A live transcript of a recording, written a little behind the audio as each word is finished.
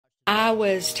I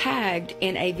was tagged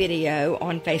in a video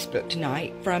on Facebook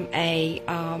tonight from a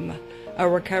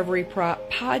recovery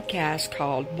podcast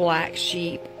called Black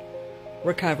Sheep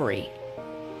Recovery.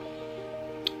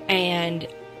 And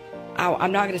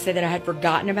I'm not going to say that I had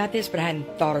forgotten about this, but I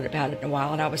hadn't thought about it in a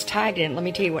while. And I was tagged in. Let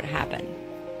me tell you what happened.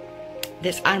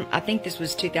 I think this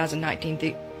was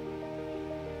 2019.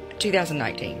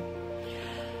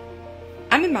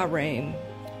 I'm in my room,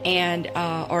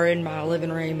 or in my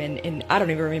living room, and I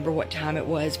don't even remember what time it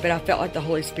was, but I felt like the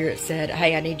Holy Spirit said,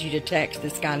 "Hey, I need you to text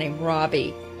this guy named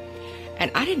Robbie."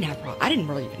 And I didn't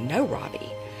really even know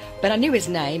Robbie, but I knew his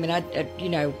name, and I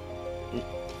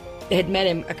had met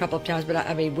him a couple of times, but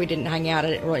I mean, we didn't hang out.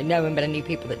 I didn't really know him, but I knew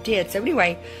people that did. So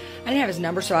anyway, I didn't have his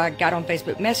number, so I got on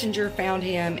Facebook Messenger, found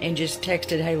him, and just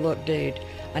texted, "Hey, look, dude,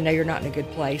 I know you're not in a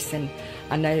good place, and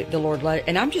I know the Lord loves,"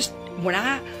 and I'm just,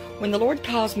 when the Lord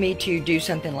calls me to do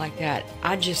something like that,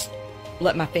 I just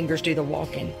let my fingers do the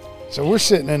walking. So we're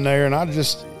sitting in there, and I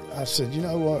said, you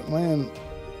know what, man,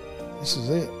 this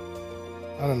is it.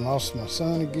 I done lost my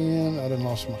son again. I done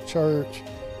lost my church.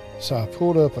 So I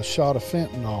pulled up a shot of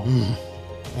fentanyl,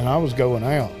 and I was going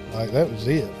out. Like, that was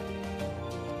it.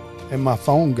 And my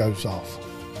phone goes off.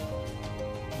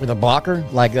 With a blocker?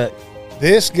 Like a...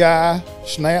 This guy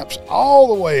snaps all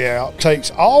the way out,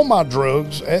 takes all my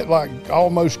drugs at like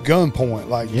almost gunpoint.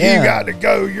 Like, You got to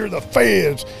go. You're the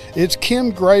feds. It's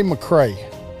Kim Gray McCrae.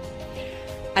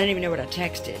 I didn't even know what I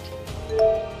texted.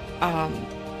 I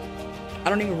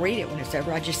don't even read it when it's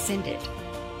over. I just send it.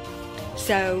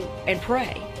 So, and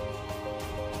pray.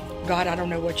 God, I don't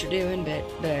know what you're doing, but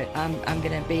I'm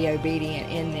going to be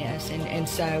obedient in this. And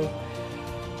so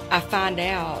I find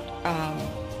out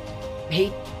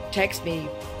he texted me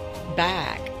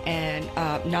back, and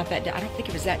not that day. I don't think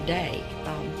it was that day.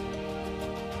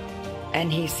 And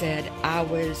he said, I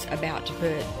was about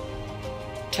to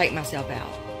take myself out.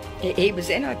 He was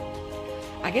in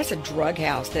I guess a drug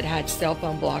house that had cell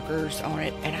phone blockers on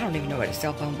it, and I don't even know what a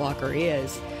cell phone blocker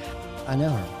is. I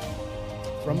know her.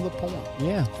 From the point.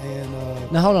 Yeah.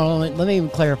 And now, hold on. Let me even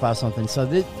clarify something. So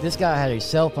this guy had a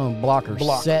cell phone blocker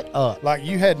set up. Like,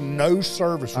 you had no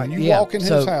service. When you walk in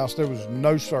his house, there was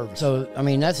no service. So, I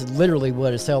mean, that's literally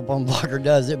what a cell phone blocker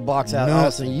does. It blocks out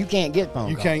all, so you can't get phone calls.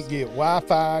 You can't get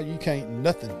Wi-Fi. You can't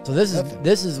nothing. So this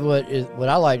is what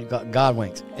I like, God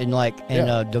winks,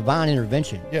 and divine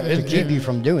intervention to keep you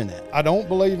from doing that. I don't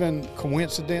believe in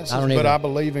coincidences, but I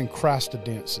believe in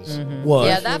Christidences.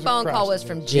 Mm-hmm. That phone call was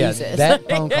from Jesus. Yeah, that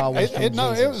phone call was from Jesus.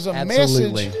 No, it was a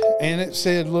message, and it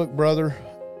said, "Look, brother,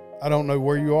 I don't know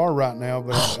where you are right now,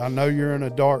 but I know you're in a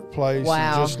dark place. Wow.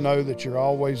 And just know that you're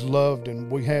always loved,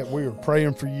 and we are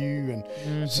praying for you."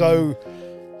 And so,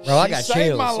 I got saved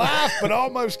chills. my life, but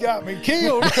almost got me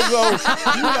killed because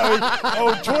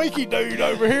old Twinkie dude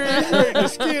over here is ready to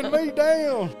skin me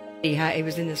down. He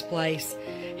was in this place.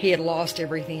 He had lost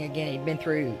everything again. He'd been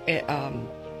through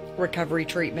recovery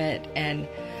treatment and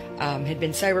had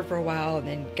been sober for a while, and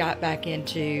then got back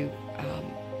into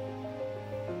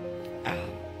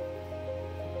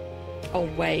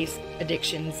old ways,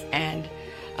 addictions, and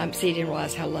so he didn't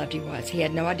realize how loved he was. He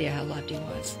had no idea how loved he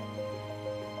was.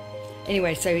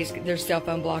 Anyway, so there's cell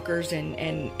phone blockers,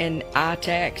 and I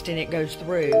text, and it goes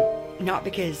through. Not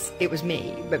because it was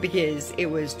me, but because it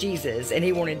was Jesus, and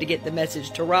he wanted to get the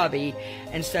message to Robbie.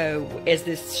 And so as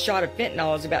this shot of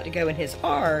fentanyl is about to go in his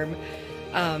arm,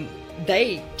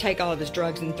 they take all of his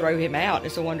drugs and throw him out.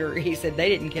 It's a wonder he said they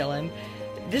didn't kill him.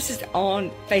 This is on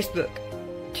Facebook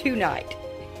tonight.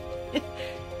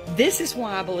 This is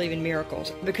why I believe in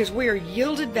miracles, because we are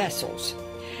yielded vessels.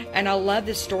 And I love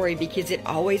this story because it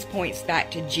always points back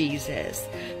to Jesus.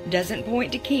 It doesn't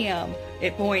point to Kim.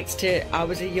 It points to, I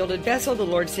was a yielded vessel. The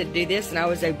Lord said, do this, and I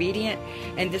was obedient.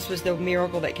 And this was the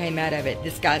miracle that came out of it.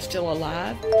 This guy's still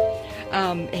alive.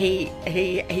 He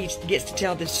gets to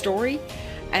tell this story.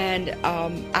 And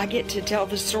I get to tell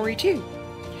the story too.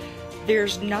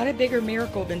 There's not a bigger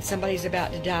miracle than somebody's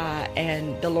about to die,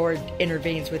 and the Lord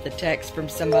intervenes with a text from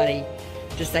somebody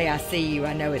to say, I see you,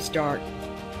 I know it's dark,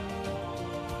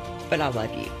 but I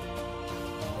love you.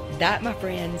 That, my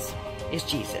friends, is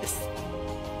Jesus.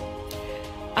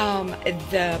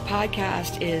 The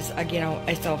podcast is, again,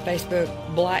 it's on Facebook,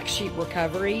 Black Sheep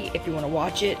Recovery, if you want to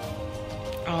watch it.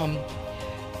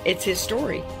 It's his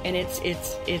story, and it's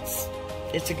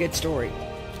a good story.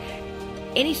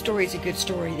 Any story is a good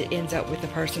story that ends up with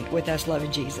us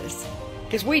loving Jesus.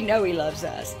 Because we know he loves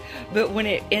us. But when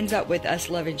it ends up with us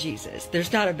loving Jesus,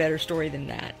 there's not a better story than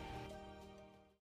that.